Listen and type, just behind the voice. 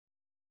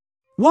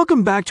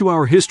Welcome back to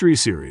our history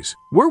series,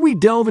 where we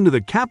delve into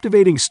the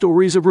captivating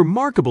stories of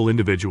remarkable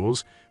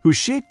individuals who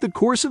shaped the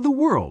course of the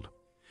world.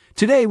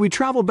 Today, we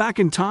travel back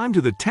in time to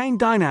the Tang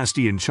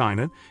Dynasty in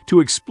China to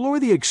explore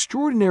the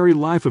extraordinary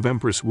life of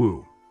Empress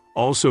Wu,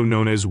 also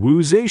known as Wu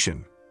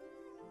Zetian.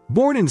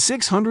 Born in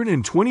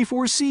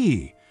 624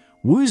 CE,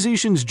 Wu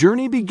Zetian's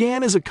journey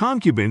began as a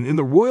concubine in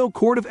the royal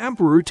court of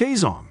Emperor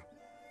Taizong.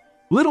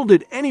 Little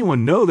did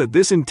anyone know that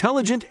this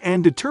intelligent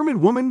and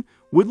determined woman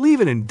would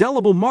leave an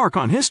indelible mark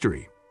on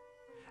history.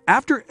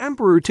 After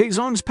Emperor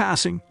Taizong's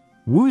passing,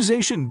 Wu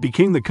Zetian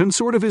became the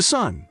consort of his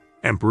son,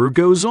 Emperor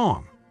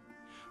Gaozong.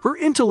 Her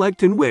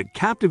intellect and wit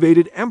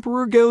captivated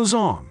Emperor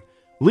Gaozong,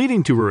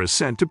 leading to her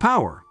ascent to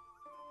power.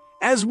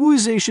 As Wu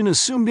Zetian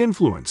assumed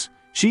influence,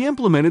 she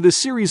implemented a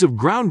series of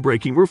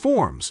groundbreaking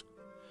reforms.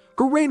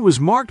 Her reign was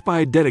marked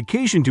by a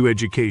dedication to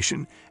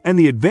education and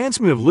the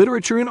advancement of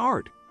literature and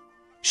art.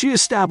 She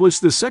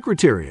established the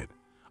Secretariat,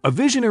 a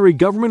visionary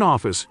government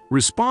office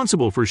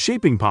responsible for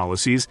shaping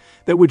policies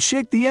that would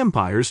shape the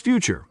empire's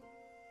future.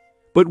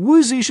 But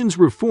Wu Zetian's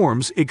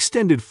reforms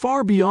extended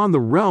far beyond the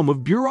realm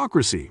of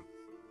bureaucracy.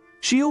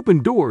 She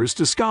opened doors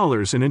to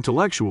scholars and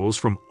intellectuals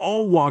from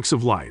all walks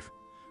of life,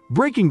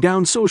 breaking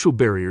down social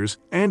barriers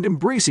and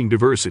embracing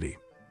diversity.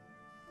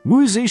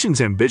 Wu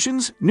Zetian's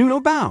ambitions knew no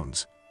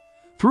bounds.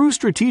 Through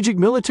strategic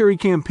military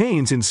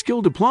campaigns and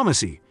skilled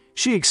diplomacy,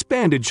 she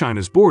expanded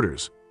China's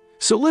borders,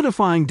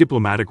 solidifying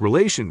diplomatic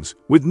relations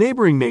with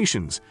neighboring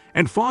nations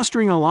and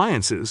fostering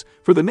alliances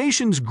for the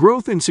nation's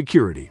growth and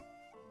security.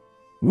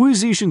 Wu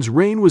Zetian's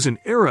reign was an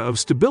era of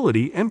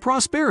stability and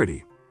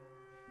prosperity.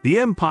 The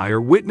empire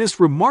witnessed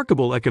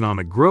remarkable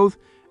economic growth,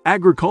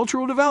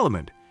 agricultural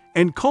development,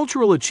 and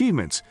cultural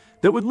achievements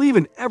that would leave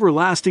an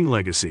everlasting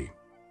legacy.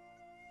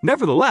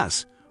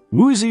 Nevertheless,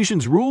 Wu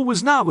Zetian's rule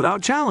was not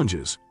without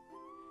challenges.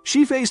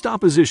 She faced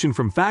opposition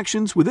from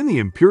factions within the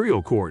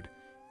imperial court,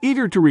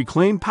 eager to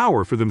reclaim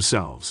power for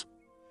themselves.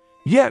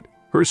 Yet,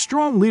 her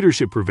strong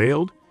leadership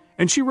prevailed,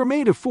 and she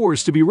remained a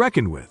force to be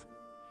reckoned with.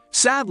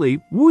 Sadly,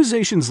 Wu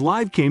Zetian's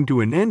life came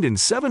to an end in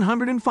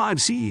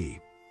 705 CE.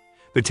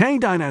 The Tang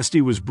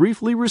Dynasty was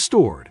briefly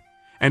restored,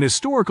 and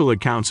historical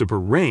accounts of her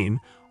reign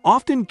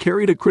often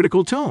carried a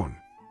critical tone.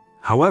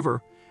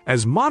 However,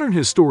 as modern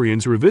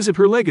historians revisit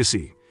her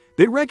legacy,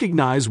 they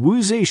recognize Wu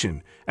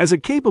Zetian as a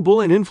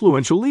capable and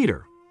influential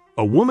leader,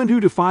 a woman who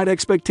defied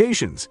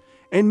expectations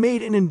and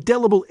made an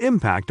indelible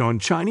impact on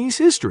Chinese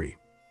history.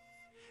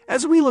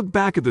 As we look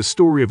back at the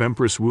story of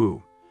Empress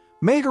Wu,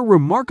 may her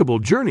remarkable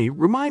journey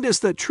remind us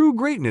that true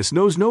greatness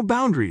knows no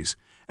boundaries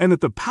and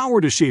that the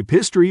power to shape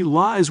history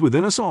lies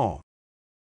within us all.